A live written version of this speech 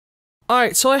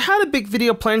Alright, so I had a big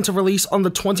video planned to release on the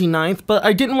 29th, but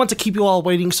I didn't want to keep you all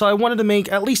waiting, so I wanted to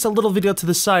make at least a little video to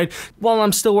the side while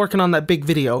I'm still working on that big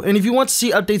video. And if you want to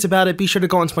see updates about it, be sure to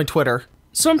go onto my Twitter.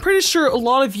 So I'm pretty sure a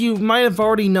lot of you might have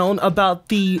already known about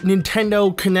the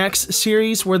Nintendo Connects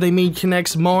series where they made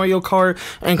Connects Mario Kart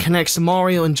and Connects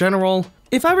Mario in general.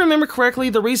 If I remember correctly,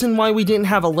 the reason why we didn't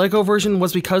have a LEGO version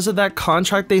was because of that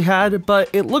contract they had, but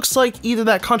it looks like either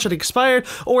that contract expired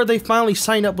or they finally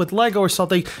signed up with LEGO or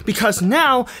something, because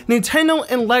now Nintendo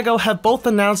and LEGO have both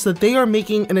announced that they are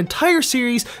making an entire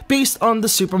series based on the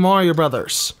Super Mario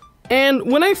Brothers. And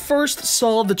when I first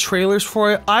saw the trailers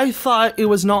for it, I thought it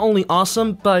was not only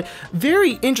awesome, but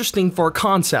very interesting for a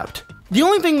concept. The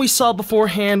only thing we saw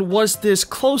beforehand was this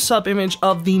close-up image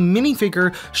of the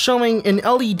minifigure showing an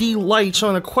LED light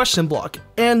showing a question block,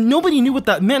 and nobody knew what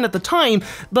that meant at the time,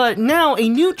 but now a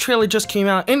new trailer just came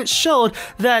out and it showed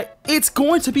that it's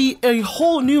going to be a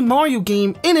whole new Mario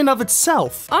game in and of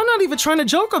itself. I'm not even trying to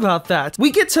joke about that.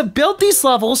 We get to build these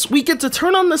levels, we get to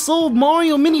turn on this little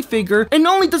Mario minifigure, and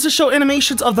not only does it show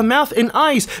animations of the mouth and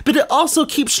eyes, but it also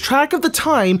keeps track of the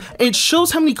time, it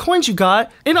shows how many coins you got,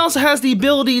 it also has the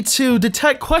ability to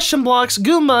detect question blocks,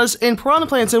 Goombas, and piranha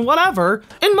plants and whatever,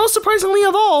 and most surprisingly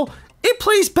of all, it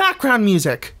plays background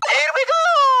music. Here we go!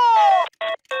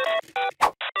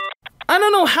 I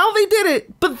don't know how they did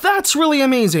it, but that's really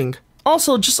amazing.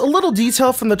 Also, just a little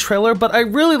detail from the trailer, but I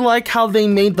really like how they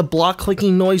made the block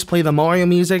clicking noise play the Mario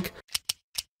music.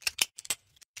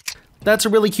 That's a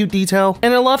really cute detail.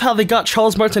 And I love how they got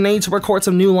Charles Martinet to record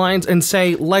some new lines and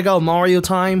say, "Lego Mario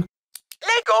time."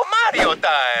 Lego Mario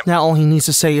time! Now all he needs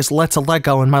to say is, "Let's a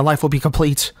Lego," and my life will be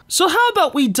complete. So how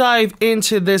about we dive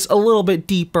into this a little bit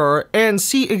deeper and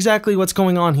see exactly what's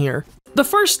going on here. The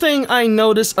first thing I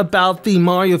notice about the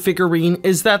Mario figurine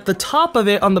is that the top of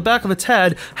it on the back of its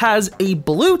head has a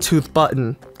Bluetooth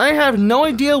button. I have no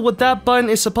idea what that button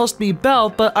is supposed to be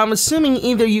about, but I'm assuming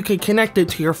either you could connect it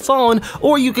to your phone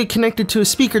or you could connect it to a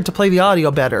speaker to play the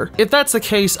audio better. If that's the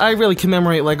case, I really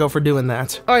commemorate LEGO for doing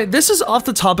that. Alright, this is off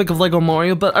the topic of LEGO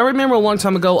Mario, but I remember a long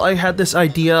time ago I had this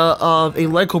idea of a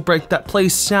LEGO brick that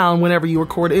plays sound whenever you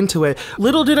record into it.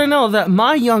 Little did I know that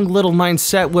my young little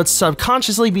mindset would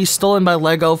subconsciously be stolen by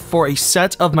LEGO for a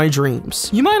set of my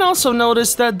dreams. You might also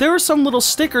notice that there are some little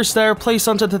stickers that are placed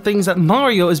onto the things that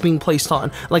Mario is being placed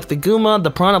on, like the Goomba,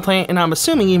 the piranha plant, and I'm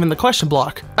assuming even the question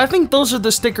block. I think those are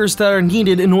the stickers that are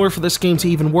needed in order for this game to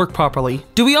even work properly.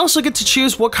 Do we also get to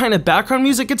choose what kind of background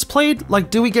music gets played? Like,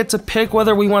 do we get to pick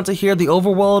whether we want to hear the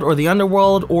overworld or the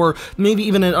underworld, or maybe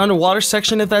even an underwater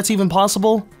section if that's even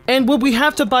possible? And would we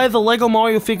have to buy the LEGO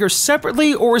Mario figures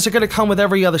separately, or is it going to come with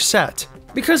every other set?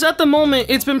 Because at the moment,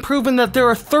 it's been proven that there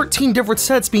are 13 different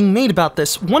sets being made about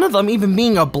this, one of them even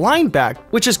being a blind bag,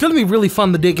 which is going to be really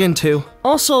fun to dig into.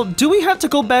 Also, do we have to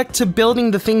go back to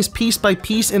building the things piece by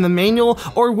piece in the manual,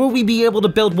 or will we be able to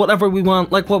build whatever we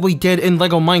want like what we did in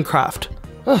LEGO Minecraft?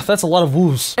 Ugh, that's a lot of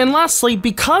woos. And lastly,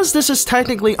 because this is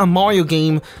technically a Mario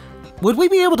game, would we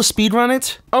be able to speedrun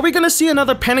it? Are we gonna see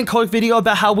another Pen and Coke video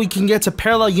about how we can get to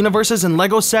parallel universes in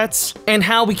LEGO sets? And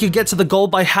how we could get to the goal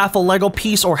by half a LEGO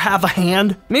piece or half a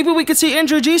hand? Maybe we could see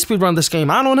Andrew G speedrun this game,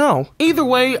 I don't know. Either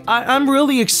way, I'm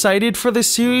really excited for this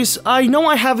series. I know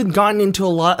I haven't gotten into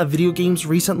a lot of video games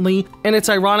recently, and it's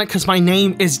ironic because my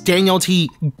name is Daniel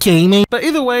T Gaming. But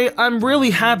either way, I'm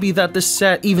really happy that this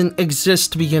set even exists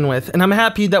to begin with, and I'm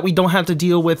happy that we don't have to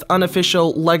deal with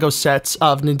unofficial LEGO sets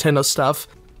of Nintendo stuff.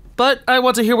 But I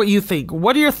want to hear what you think.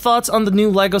 What are your thoughts on the new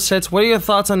LEGO sets? What are your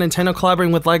thoughts on Nintendo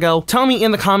collaborating with LEGO? Tell me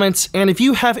in the comments, and if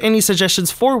you have any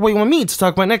suggestions for what you want me to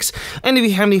talk about next, and if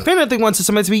you have any fan thing wants to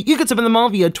submit to me, you can submit them all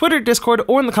via Twitter, Discord,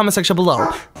 or in the comment section below.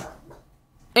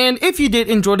 And if you did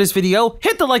enjoy this video,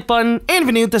 hit the like button, and if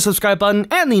you're new, the subscribe button,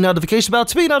 and the notification bell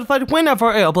to be notified whenever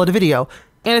I upload a video.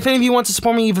 And if any of you want to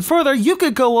support me even further, you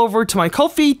could go over to my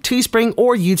Ko-fi, Teespring,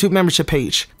 or YouTube membership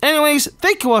page. Anyways,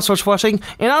 thank you all so much for watching,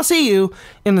 and I'll see you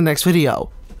in the next video.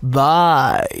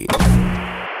 Bye!